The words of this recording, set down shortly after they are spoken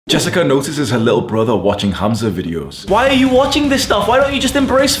Jessica notices her little brother watching Hamza videos. Why are you watching this stuff? Why don't you just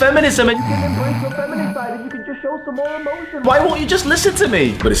embrace feminism and you can embrace your feminine side and you can just show some more emotion? Why won't you just listen to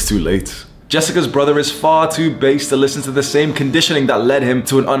me? But it's too late. Jessica's brother is far too base to listen to the same conditioning that led him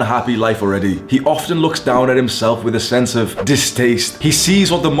to an unhappy life already. He often looks down at himself with a sense of distaste. He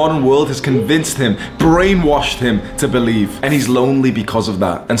sees what the modern world has convinced him, brainwashed him to believe, and he's lonely because of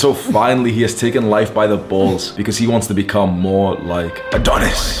that. And so finally he has taken life by the balls because he wants to become more like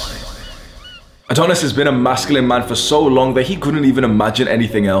Adonis. Adonis has been a masculine man for so long that he couldn't even imagine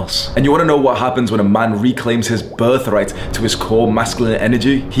anything else. And you want to know what happens when a man reclaims his birthright to his core masculine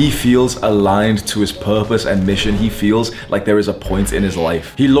energy? He feels aligned to his purpose and mission. He feels like there is a point in his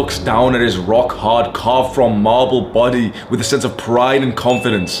life. He looks down at his rock-hard, carved-from marble body with a sense of pride and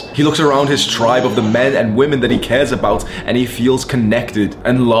confidence. He looks around his tribe of the men and women that he cares about, and he feels connected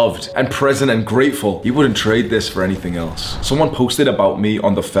and loved and present and grateful. He wouldn't trade this for anything else. Someone posted about me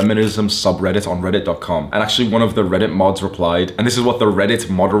on the feminism subreddit on reddit.com, and actually one of the Reddit mods replied, and this is what the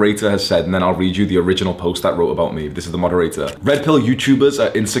Reddit moderator has said, and then I'll read you the original post that wrote about me. This is the moderator. Red pill YouTubers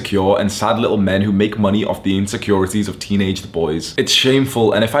are insecure and sad little men who make money off the insecurities of teenaged boys. It's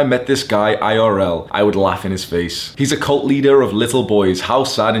shameful, and if I met this guy IRL, I would laugh in his face. He's a cult leader of little boys. How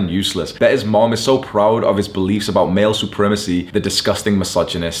sad and useless. Bet his mom is so proud of his beliefs about male supremacy, the disgusting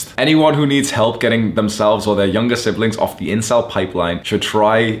misogynist. Anyone who needs help getting themselves or their younger siblings off the incel pipeline should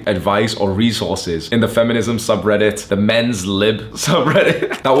try advice or resources in the feminism subreddit, the men's lib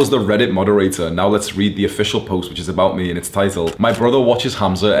subreddit. That was the Reddit moderator. Now let's read the official post, which is about me, and it's titled, "My brother watches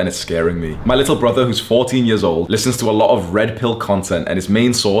Hamza and it's scaring me." My little brother, who's 14 years old, listens to a lot of red pill content, and his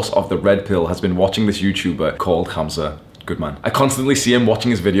main source of the red pill has been watching this YouTuber called Hamza. Good man. I constantly see him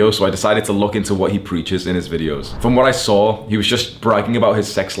watching his videos, so I decided to look into what he preaches in his videos. From what I saw, he was just bragging about his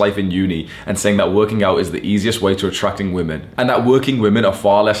sex life in uni and saying that working out is the easiest way to attracting women, and that working women are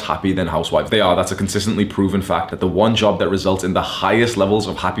far less happy than housewives. They are. That's a consistently proven fact, that the one job that results in the highest levels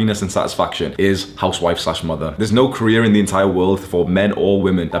of happiness and satisfaction is housewife/mother. There's no career in the entire world for men or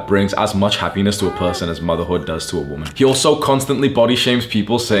women that brings as much happiness to a person as motherhood does to a woman. He also constantly body shames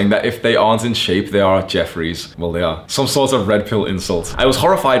people, saying that if they aren't in shape, they are Jeffries. Well, they are. Some sort of red pill insult. I was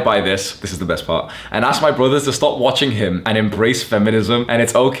horrified by this is the best part, and asked my brothers to stop watching him and embrace feminism, and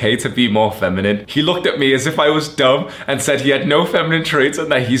it's okay to be more feminine. He looked at me as if I was dumb and said he had no feminine traits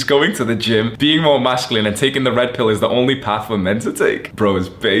and that he's going to the gym, being more masculine, and taking the red pill is the only path for men to take. Bro is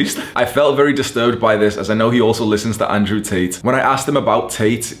based. I felt very disturbed by this, as I know he also listens to Andrew Tate. When I asked him about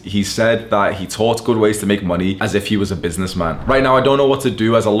Tate, he said that he taught good ways to make money as if he was a businessman. Right now I don't know what to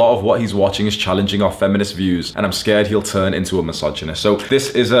do, as a lot of what he's watching is challenging our feminist views, and I'm scared he'll turn into a misogynist. So this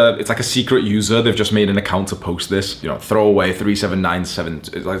is it's like a secret user. They've just made an account to post this, you know, throwaway 3797,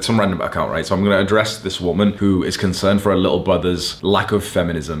 it's like some random account, right? So I'm going to address this woman who is concerned for her little brother's lack of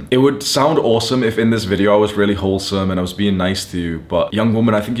feminism. It would sound awesome if in this video I was really wholesome and I was being nice to you, but young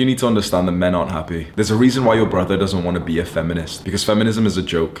woman, I think you need to understand that men aren't happy. There's a reason why your brother doesn't want to be a feminist, because feminism is a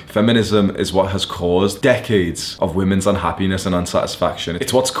joke. Feminism is what has caused decades of women's unhappiness and unsatisfaction.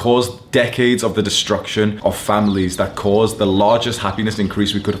 It's what's caused decades of the destruction of families, that caused the largest happiness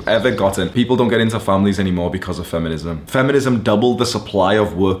increase we could have ever gotten. People don't get into families anymore because of feminism. Feminism doubled the supply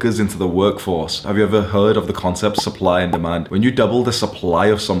of workers into the workforce. Have you ever heard of the concept supply and demand? When you double the supply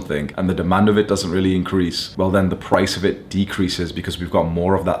of something and the demand of it doesn't really increase, well then the price of it decreases because we've got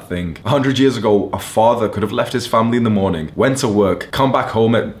more of that thing. 100 years ago, a father could have left his family in the morning, went to work, come back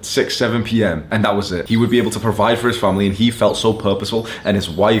home at 6, 7 p.m. and that was it. He would be able to provide for his family, and he felt so purposeful, and his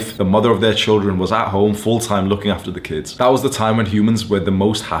wife, the mother of their children, was at home full-time looking after the kids. That was the time when humans were the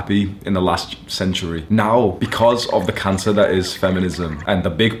most happy in the last century. Now, because of the cancer that is feminism and the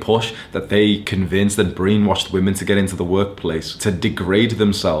big push that they convinced and brainwashed women to get into the workplace, to degrade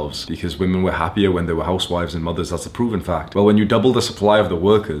themselves because women were happier when they were housewives and mothers, that's a proven fact. Well, when you double the supply of the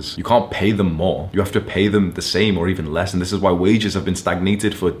workers, you can't pay them more. You have to pay them the same or even less, and this is why wages have been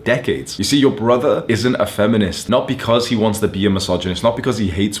stagnated for decades. You see, your brother isn't a feminist, not because he wants to be a misogynist, not because he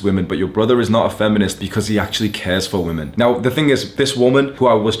hates women, but your brother is not a feminist because he actually cares for women. Now, the thing is, this woman who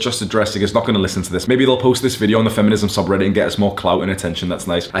I was just addressing is not going to listen to this. Maybe they'll post this video on the feminism subreddit and get us more clout and attention. That's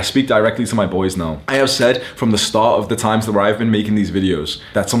nice. I speak directly to my boys now. I have said from the start of the times where I've been making these videos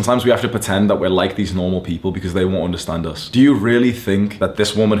that sometimes we have to pretend that we're like these normal people because they won't understand us. Do you really think that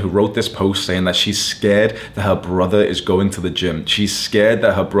this woman who wrote this post saying that she's scared that her brother is going to the gym, she's scared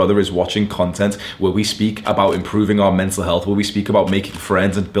that her brother is watching content where we speak about improving our mental health, where we speak about making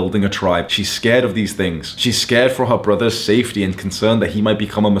friends and building a tribe, she's scared of these things. She's scared for for her brother's safety and concerned that he might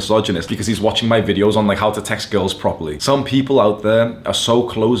become a misogynist because he's watching my videos on like how to text girls properly. Some people out there are so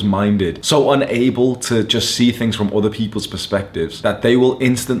close-minded, so unable to just see things from other people's perspectives that they will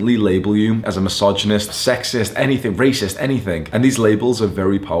instantly label you as a misogynist, sexist, anything, racist, anything. And these labels are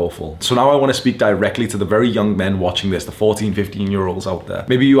very powerful. So now I want to speak directly to the very young men watching this, the 14, 15-year-olds out there.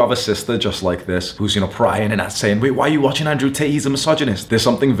 Maybe you have a sister just like this who's, prying and saying, wait, why are you watching Andrew Tate? He's a misogynist. There's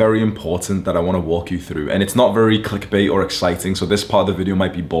something very important that I want to walk you through. And it's not very clickbait or exciting, so this part of the video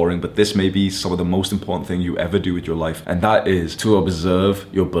might be boring, but this may be some of the most important thing you ever do with your life. And that is to observe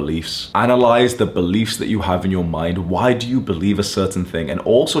your beliefs. Analyze the beliefs that you have in your mind. Why do you believe a certain thing? And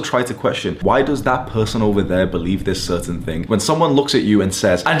also try to question, why does that person over there believe this certain thing? When someone looks at you and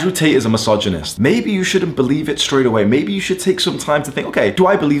says, Andrew Tate is a misogynist, maybe you shouldn't believe it straight away. Maybe you should take some time to think, okay, do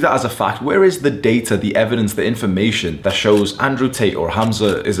I believe that as a fact? Where is the data, the evidence, the information that shows Andrew Tate or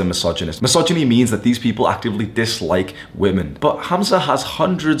Hamza is a misogynist? Misogyny means that these people actively dislike women. But Hamza has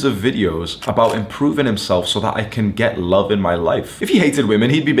hundreds of videos about improving himself so that I can get love in my life. If he hated women,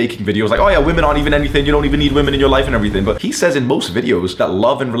 he'd be making videos like, oh yeah, women aren't even anything, you don't even need women in your life and everything. But he says in most videos that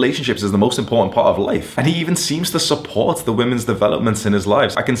love and relationships is the most important part of life. And he even seems to support the women's developments in his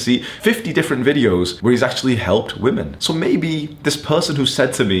lives. I can see 50 different videos where he's actually helped women. So maybe this person who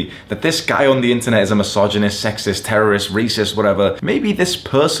said to me that this guy on the internet is a misogynist, sexist, terrorist, racist, whatever, maybe this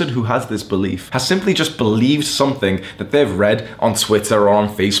person who has this belief has simply just believed something that they've read on Twitter or on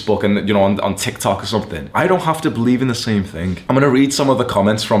Facebook and on TikTok or something. I don't have to believe in the same thing. I'm gonna read some of the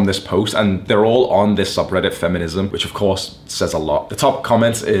comments from this post, and they're all on this subreddit feminism, which of course says a lot. The top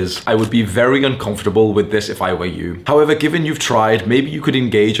comment is, I would be very uncomfortable with this if I were you. However, given you've tried, maybe you could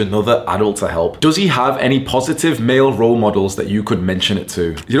engage another adult to help. Does he have any positive male role models that you could mention it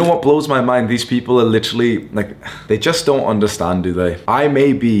to? You know what blows my mind? These people are literally like, they just don't understand, do they? I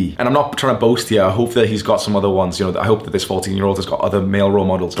may be, and I'm not trying to boast here, I hope that he's got some other ones, I hope that this 14-year-old has got other male role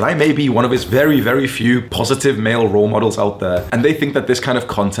models, but I may be one of his very, very few positive male role models out there, and they think that this kind of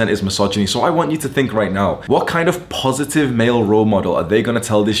content is misogyny. So I want you to think right now, what kind of positive male role model are they gonna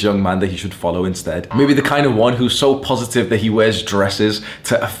tell this young man that he should follow instead? Maybe the kind of one who's so positive that he wears dresses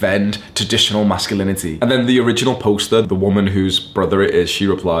to offend traditional masculinity. And then the original poster, the woman whose brother it is, she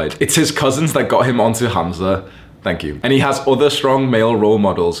replied, it's his cousins that got him onto Hamza. Thank you. And he has other strong male role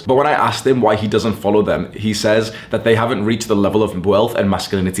models. But when I asked him why he doesn't follow them, he says that they haven't reached the level of wealth and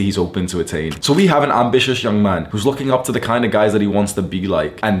masculinity he's hoping to attain. So we have an ambitious young man who's looking up to the kind of guys that he wants to be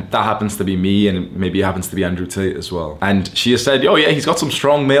like. And that happens to be me, and maybe it happens to be Andrew Tate as well. And she has said, oh yeah, he's got some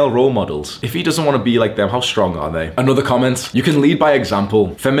strong male role models. If he doesn't want to be like them, how strong are they? Another comment, you can lead by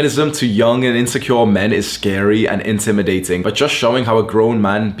example. Feminism to young and insecure men is scary and intimidating, but just showing how a grown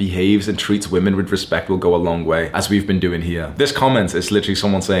man behaves and treats women with respect will go a long way, as we've been doing here. This comment is literally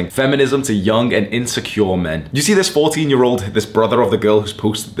someone saying, feminism to young and insecure men. You see this 14-year-old, this brother of the girl who's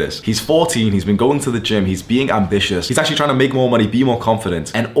posted this. He's 14, he's been going to the gym, he's being ambitious, he's actually trying to make more money, be more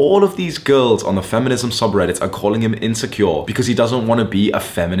confident. And all of these girls on the feminism subreddits are calling him insecure because he doesn't want to be a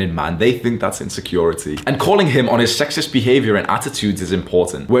feminine man. They think that's insecurity. And calling him on his sexist behavior and attitudes is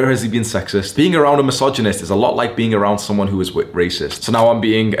important. Where has he been sexist? Being around a misogynist is a lot like being around someone who is racist. So now I'm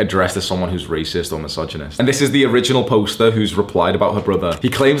being addressed as someone who's racist or misogynist. And this is the original poster who's replied about her brother. He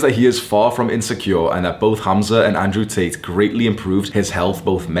claims that he is far from insecure and that both Hamza and Andrew Tate greatly improved his health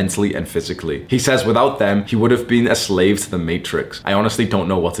both mentally and physically. He says without them, he would have been a slave to the Matrix. I honestly don't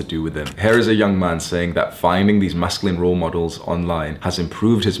know what to do with him. Here is a young man saying that finding these masculine role models online has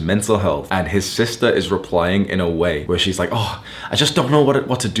improved his mental health, and his sister is replying in a way where she's like, oh, I just don't know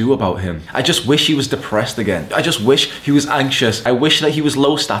what to do about him. I just wish he was depressed again. I just wish he was anxious. I wish that he was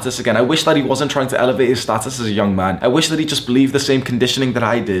low status again. I wish that he wasn't trying to elevate his status as a young man. I wish that he just believed the same conditioning that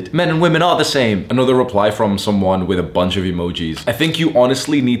I did. Men and women are the same. Another reply from someone with a bunch of emojis. I think you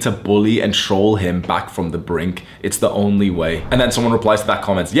honestly need to bully and troll him back from the brink. It's the only way. And then someone replies to that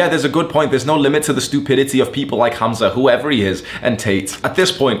comment, yeah, there's a good point. There's no limit to the stupidity of people like Hamza, whoever he is, and Tate. At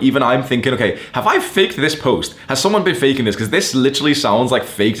this point, even I'm thinking, okay, have I faked this post? Has someone been faking this? Because this literally sounds like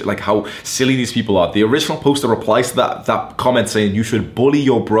faked, like how silly these people are. The original poster replies to that comment saying you should bully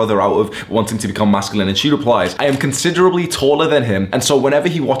your brother out of wanting to become masculine. And she replies, I am considerably taller than him, and so whenever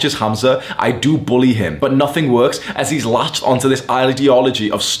he watches Hamza, I do bully him, but nothing works as he's latched onto this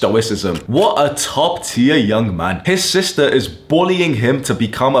ideology of stoicism. What a top tier young man. His sister is bullying him to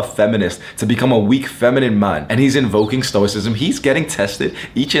become a feminist, to become a weak feminine man, and he's invoking stoicism. He's getting tested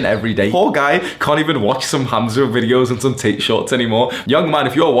each and every day. Poor guy can't even watch some Hamza videos and some Tate shorts anymore. Young man,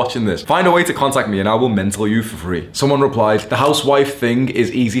 if you're watching this, find a way to contact me and I will mentor you for free. Someone replied, the housewife thing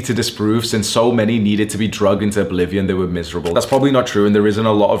is easy to disprove since so many needed to be drugged drugged into oblivion, they were miserable. That's probably not true, and there isn't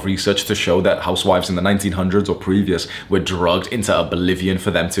a lot of research to show that housewives in the 1900s or previous were drugged into oblivion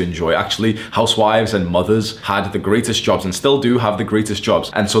for them to enjoy. Actually, housewives and mothers had the greatest jobs and still do have the greatest jobs.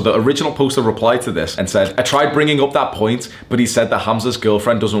 And so the original poster replied to this and said, I tried bringing up that point, but he said that Hamza's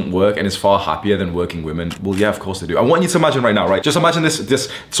girlfriend doesn't work and is far happier than working women. Well, yeah, of course they do. I want you to imagine right now, right? Just imagine this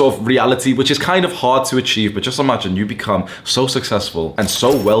sort of reality, which is kind of hard to achieve, but just imagine you become so successful and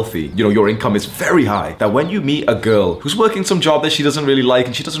so wealthy, you know, your income is very high, that when you meet a girl who's working some job that she doesn't really like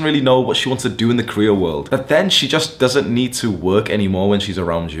and she doesn't really know what she wants to do in the career world, that then she just doesn't need to work anymore when she's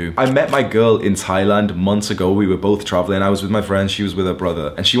around you. I met my girl in Thailand months ago. We were both traveling. I was with my friend, she was with her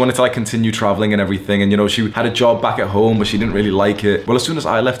brother, and she wanted to like continue traveling and everything, and you know, she had a job back at home but she didn't really like it. Well, as soon as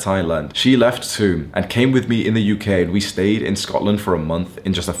I left Thailand, she left too and came with me in the UK, and we stayed in Scotland for a month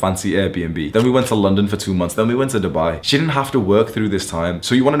in just a fancy Airbnb. Then we went to London for 2 months. Then we went to Dubai. She didn't have to work through this time.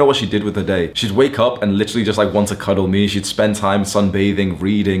 So you want to know what she did with her day? She'd wake up and literally just like want to cuddle me. She'd spend time sunbathing,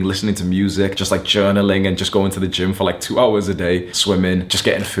 reading, listening to music, just like journaling, and just going to the gym for like 2 hours a day, swimming, just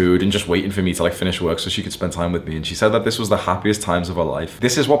getting food and just waiting for me to like finish work so she could spend time with me. And she said that this was the happiest times of her life.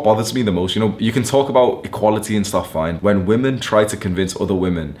 This is what bothers me the most. You know, you can talk about equality and stuff fine. When women try to convince other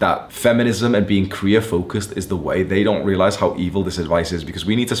women that feminism and being career focused is the way, they don't realize how evil this advice is, because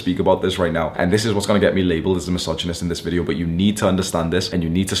we need to speak about this right now. And this is what's going to get me labeled as a misogynist in this video, but you need to understand this, and you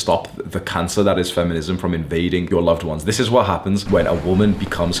need to stop the cancer that is feminism from invading your loved ones. This is what happens when a woman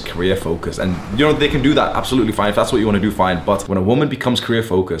becomes career focused. And you know, they can do that absolutely fine. If that's what you want to do, fine. But when a woman becomes career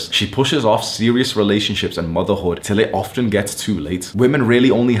focused, she pushes off serious relationships and motherhood till it often gets too late. Women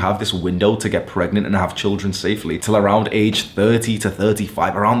really only have this window to get pregnant and have children safely till around age 30 to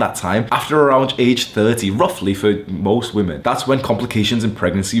 35, around that time. After around age 30, roughly for most women, that's when complications in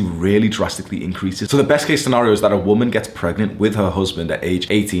pregnancy really drastically increases. So the best case scenario is that a woman gets pregnant with her husband at age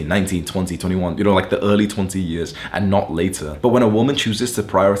 18, 19, 20, 21, you know, like the early 20 years, and not later. But when a woman chooses to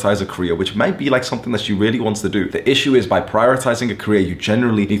prioritize a career, which might be like something that she really wants to do, the issue is by prioritizing a career, you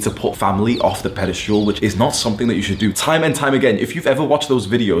generally need to put family off the pedestal, which is not something that you should do. Time and time again, if you've ever watched those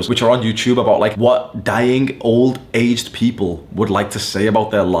videos which are on YouTube about like what dying old aged people would like to say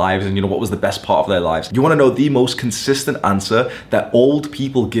about their lives, and you know, what was the best part of their lives, you want to know the most consistent answer that old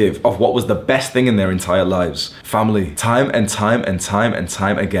people give of what was the best thing in their entire lives: family. Time and time and time and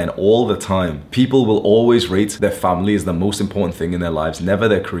time again, all the time, people will always rate their family as the most important thing in their lives, never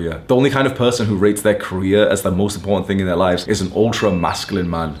their career. The only kind of person who rates their career as the most important thing in their lives is an ultra masculine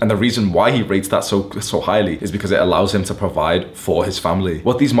man, and the reason why he rates that so highly is because it allows him to provide for his family.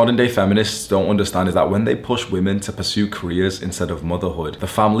 What these modern day feminists don't understand is that when they push women to pursue careers instead of motherhood, the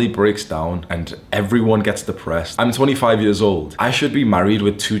family breaks down and everyone gets depressed. I'm 25 years old. I should be married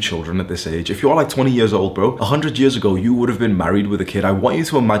with 2 children at this age. If you're like 20 years old, bro, 100 years ago, you would have been married with a kid. I want you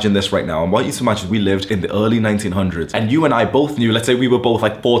to imagine this right now. I want you to imagine we lived in the early 1900s and you and I both knew, let's say we were both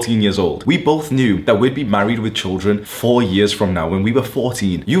like 14 years old. We both knew that we'd be married with children 4 years from now when we were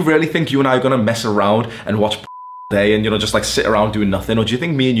 14. You really think you and I are gonna mess around and watch day and, you know, just like sit around doing nothing? Or do you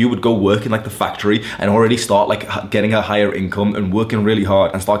think me and you would go work in like the factory and already start like getting a higher income and working really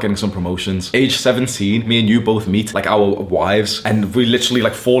hard and start getting some promotions? Age 17, me and you both meet like our wives and we literally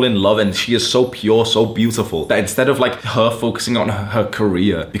like fall in love, and she is so pure, so beautiful that instead of like her focusing on her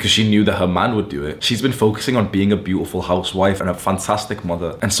career because she knew that her man would do it, she's been focusing on being a beautiful housewife and a fantastic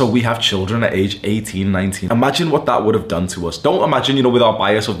mother. And so we have children at age 18, 19. Imagine what that would have done to us. Don't imagine, you know, with our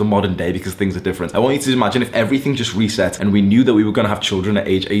bias of the modern day because things are different. I want you to imagine if everything just reset and we knew that we were going to have children at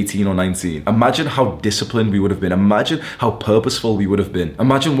age 18 or 19. Imagine how disciplined we would have been. Imagine how purposeful we would have been.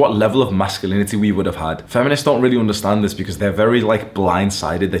 Imagine what level of masculinity we would have had. Feminists don't really understand this because they're very like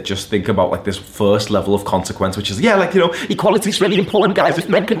blindsided. They just think about like this first level of consequence, which is, yeah, like, you know, Equality is really important, guys. If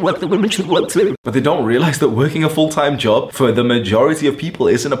men can work, then women should work too. but they don't realize that working a full-time job for the majority of people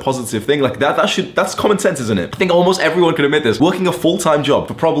isn't a positive thing. Like that's common sense, isn't it? I think almost everyone can admit this. Working a full-time job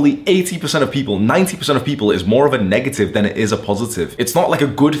for probably 80% of people, 90% of people is more of a negative than it is a positive. It's not like a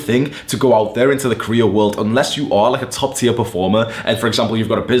good thing to go out there into the career world unless you are like a top tier performer and, for example, you've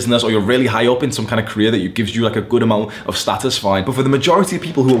got a business or you're really high up in some kind of career that gives you like a good amount of status, fine. But for the majority of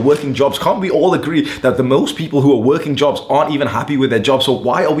people who are working jobs, can't we all agree that the most people who are working jobs aren't even happy with their job? So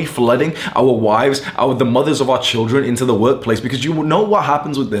why are we flooding our wives, the mothers of our children into the workplace? Because you know what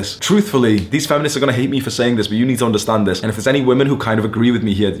happens with this. Truthfully, these feminists are going to hate me for saying this, but you need to understand this. And if there's any women who kind of agree with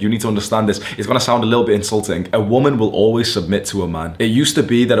me here, you need to understand this. It's going to sound a little bit insulting. A A woman will always submit to a man. It used to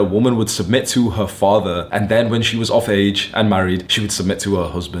be that a woman would submit to her father, and then when she was of age and married, she would submit to her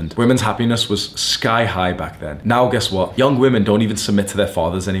husband. Women's happiness was sky high back then. Now guess what? Young women don't even submit to their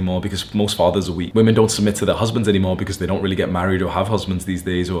fathers anymore because most fathers are weak. Women don't submit to their husbands anymore because they don't really get married or have husbands these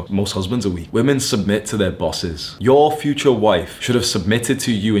days, or most husbands are weak. Women submit to their bosses. Your future wife should have submitted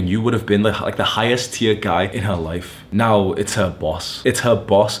to you and you would have been like the highest tier guy in her life. Now it's her boss. It's her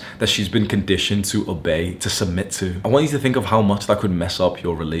boss that she's been conditioned to obey, to submit to. I want you to think of how much that could mess up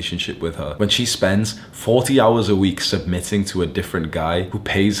your relationship with her. When she spends 40 hours a week submitting to a different guy who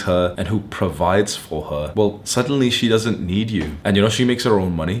pays her and who provides for her, well, suddenly she doesn't need you. And you know, she makes her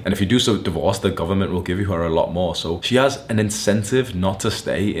own money. And if you do so divorce, the government will give you her a lot more. So she has an incentive not to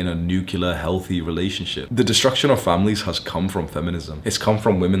stay in a nuclear, healthy relationship. The destruction of families has come from feminism. It's come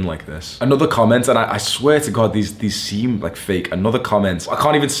from women like this. Another comment, and I swear to God, these seem like fake. Another comment, I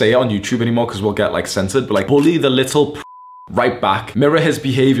can't even say it on YouTube anymore because we'll get like censored, but like, bully the little right back, mirror his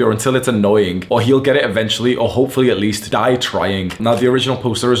behavior until it's annoying, or he'll get it eventually, or hopefully at least die trying. Now the original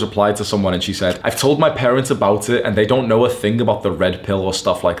poster has replied to someone and she said, I've told my parents about it and they don't know a thing about the red pill or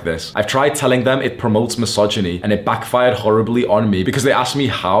stuff like this. I've tried telling them it promotes misogyny and it backfired horribly on me because they asked me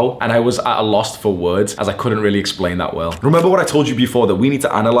how and I was at a loss for words as I couldn't really explain that well. Remember what I told you before, that we need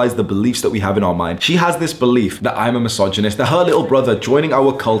to analyze the beliefs that we have in our mind. She has this belief that I'm a misogynist, that her little brother joining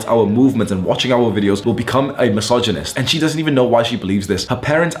our cult, our movement and watching our videos will become a misogynist, and she doesn't even know why she believes this. Her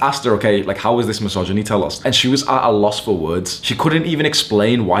parents asked her, okay, like, how is this misogyny? Tell us. And she was at a loss for words. She couldn't even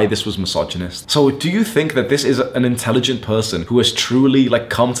explain why this was misogynist. So do you think that this is an intelligent person who has truly like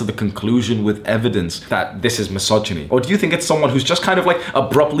come to the conclusion with evidence that this is misogyny? Or do you think it's someone who's just kind of like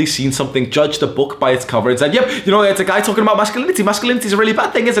abruptly seen something, judged a book by its cover and said, yep, you know, it's a guy talking about masculinity. Masculinity is a really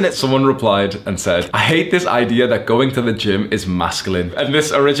bad thing, isn't it? Someone replied and said, I hate this idea that going to the gym is masculine. And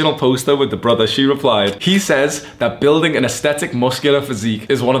this original poster with the brother, she replied, he says that building an aesthetic muscular physique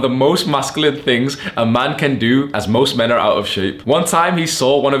is one of the most masculine things a man can do, as most men are out of shape. One time he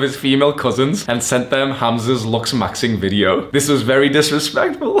saw one of his female cousins and sent them Hamza's looks maxing video. This was very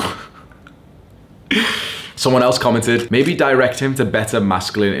disrespectful. Someone else commented, maybe direct him to better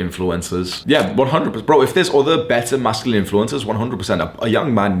masculine influencers. Yeah, 100%. Bro, if there's other better masculine influencers, 100%. A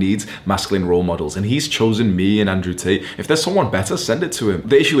young man needs masculine role models, and he's chosen me and Andrew Tate. If there's someone better, send it to him.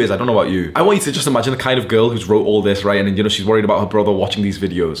 The issue is, I don't know about you, I want you to just imagine the kind of girl who's wrote all this, right? And you know, she's worried about her brother watching these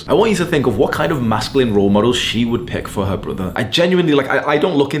videos. I want you to think of what kind of masculine role models she would pick for her brother. I genuinely, like, I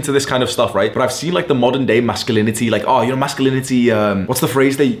don't look into this kind of stuff, right? But I've seen like the modern day masculinity, like, oh, you know, masculinity, what's the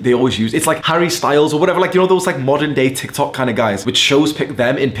phrase they always use? It's like Harry Styles or whatever, like, you know, those like modern day TikTok kind of guys, which shows pick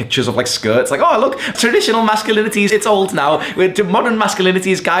them in pictures of like skirts, like, oh look, traditional masculinities, it's old now. Modern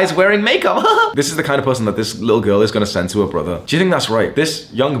masculinities, guys wearing makeup. This is the kind of person that this little girl is gonna send to her brother. Do you think that's right? This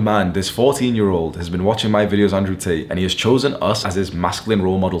young man, this 14-year-old, has been watching my videos, Andrew Tate, and he has chosen us as his masculine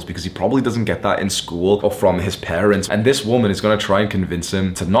role models because he probably doesn't get that in school or from his parents. And this woman is gonna try and convince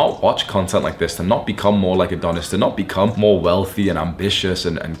him to not watch content like this, to not become more like Adonis, to not become more wealthy and ambitious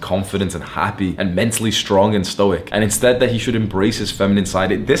and confident and happy and mentally strong and stoic, and instead that he should embrace his feminine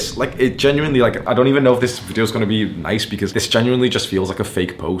side. It genuinely, like, I don't even know if this video is going to be nice because this genuinely just feels like a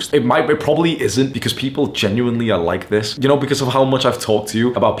fake post. It probably isn't, because people genuinely are like this, you know, because of how much I've talked to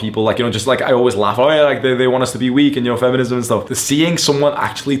you about people, like, you know, just like I always laugh, oh yeah, like they want us to be weak and, you know, feminism and stuff. Seeing someone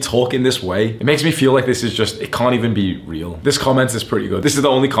actually talk in this way, it makes me feel like this is just, it can't even be real. This comment is pretty good. This is the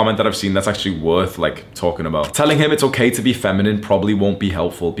only comment that I've seen that's actually worth like talking about. Telling him it's okay to be feminine probably won't be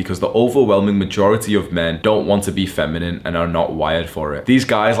helpful because the overwhelming majority of men don't want to be feminine and are not wired for it. These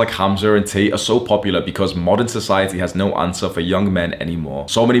guys like Hamza and Tate are so popular because modern society has no answer for young men anymore.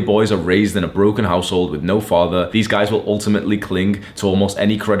 So many boys are raised in a broken household with no father. These guys will ultimately cling to almost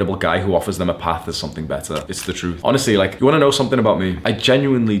any credible guy who offers them a path to something better. It's the truth. Honestly, like, you want to know something about me? I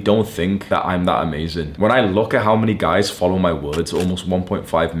genuinely don't think that I'm that amazing. When I look at how many guys follow my words, almost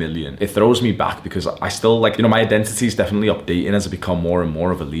 1.5 million, it throws me back because I still, like, you know, my identity is definitely updating as I become more and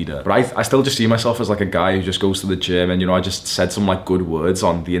more of a leader. But I still just see myself as like a guy who just goes to the gym and, you know, I just said some like good words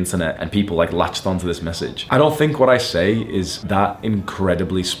on the internet and people like latched onto this message. I don't think what I say is that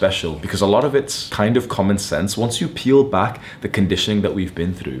incredibly special because a lot of it's kind of common sense once you peel back the conditioning that we've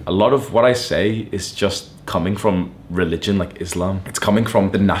been through. A lot of what I say is just coming from religion like Islam. It's coming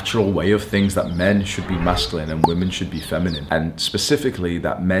from the natural way of things that men should be masculine and women should be feminine, and specifically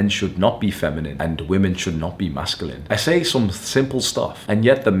that men should not be feminine and women should not be masculine. I say some simple stuff, and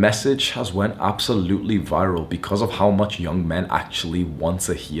yet the message has went absolutely viral because of how much young men actually want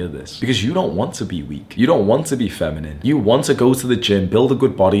to hear this. Because you don't want to be weak. You don't want to be feminine. You want to go to the gym, build a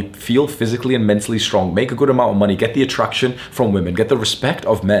good body, feel physically and mentally strong, make a good amount of money, get the attraction from women, get the respect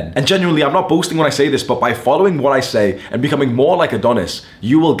of men. And genuinely, I'm not boasting when I say this, but by by following what I say and becoming more like Adonis,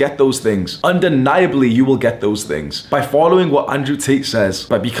 you will get those things. Undeniably, you will get those things. By following what Andrew Tate says,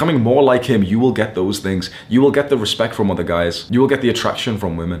 by becoming more like him, you will get those things. You will get the respect from other guys. You will get the attraction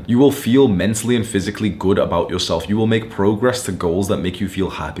from women. You will feel mentally and physically good about yourself. You will make progress to goals that make you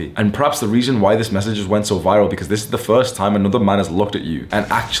feel happy. And perhaps the reason why this message went so viral, because this is the first time another man has looked at you and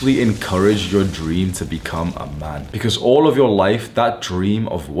actually encouraged your dream to become a man. Because all of your life, that dream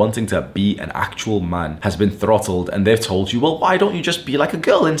of wanting to be an actual man has been throttled, and they've told you, well, why don't you just be like a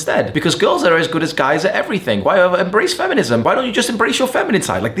girl instead? Because girls are as good as guys at everything. Why embrace feminism? Why don't you just embrace your feminine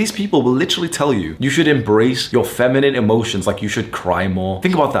side? Like, these people will literally tell you, you should embrace your feminine emotions, like you should cry more.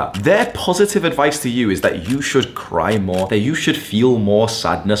 Think about that. Their positive advice to you is that you should cry more, that you should feel more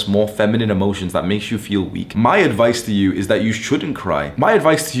sadness, more feminine emotions that makes you feel weak. My advice to you is that you shouldn't cry. My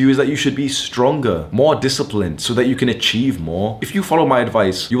advice to you is that you should be stronger, more disciplined, so that you can achieve more. If you follow my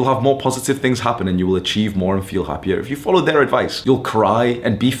advice, you will have more positive things happen and you will achieve more and feel happier. If you follow their advice, you'll cry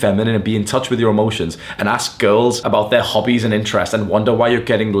and be feminine and be in touch with your emotions and ask girls about their hobbies and interests and wonder why you're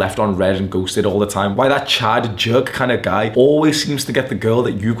getting left on red and ghosted all the time. Why that Chad jerk kind of guy always seems to get the girl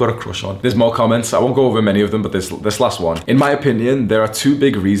that you've got a crush on. There's more comments. I won't go over many of them, but this last one. In my opinion, there are two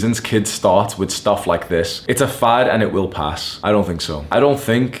big reasons kids start with stuff like this. It's a fad and it will pass. I don't think so. I don't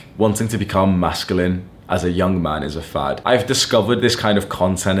think wanting to become masculine as a young man is a fad. I've discovered this kind of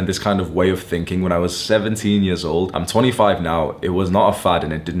content and this kind of way of thinking when I was 17 years old. I'm 25 now. It was not a fad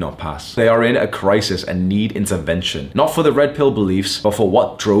and it did not pass. They are in a crisis and need intervention. Not for the red pill beliefs, but for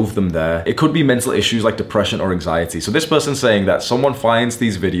what drove them there. It could be mental issues like depression or anxiety. So this person's saying that someone finds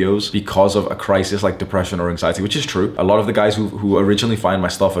these videos because of a crisis like depression or anxiety, which is true. A lot of the guys who originally find my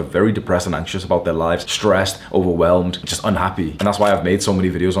stuff are very depressed and anxious about their lives, stressed, overwhelmed, just unhappy. And that's why I've made so many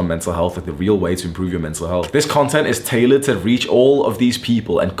videos on mental health, like the real way to improve your mental health. This content is tailored to reach all of these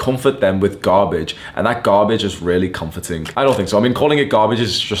people and comfort them with garbage, and that garbage is really comforting. I don't think so. I mean, calling it garbage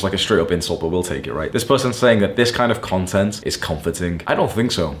is just like a straight up insult, but we'll take it, right? This person's saying that this kind of content is comforting. I don't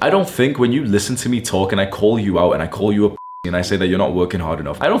think so. I don't think when you listen to me talk and I call you out and I call you a and I say that you're not working hard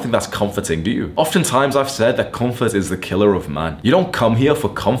enough, I don't think that's comforting, do you? Oftentimes I've said that comfort is the killer of man. You don't come here for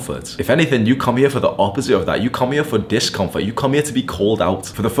comfort. If anything, you come here for the opposite of that. You come here for discomfort. You come here to be called out.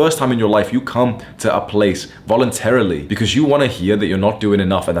 For the first time in your life, you come to a place voluntarily because you want to hear that you're not doing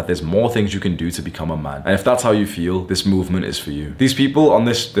enough and that there's more things you can do to become a man. And if that's how you feel, this movement is for you. These people on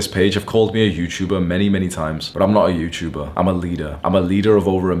this page have called me a YouTuber many times, but I'm not a YouTuber. I'm a leader. I'm a leader of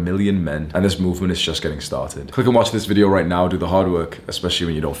over 1 million men, and this movement is just getting started. Click and watch this video right now. Do the hard work, especially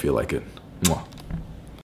when you don't feel like it. Mwah.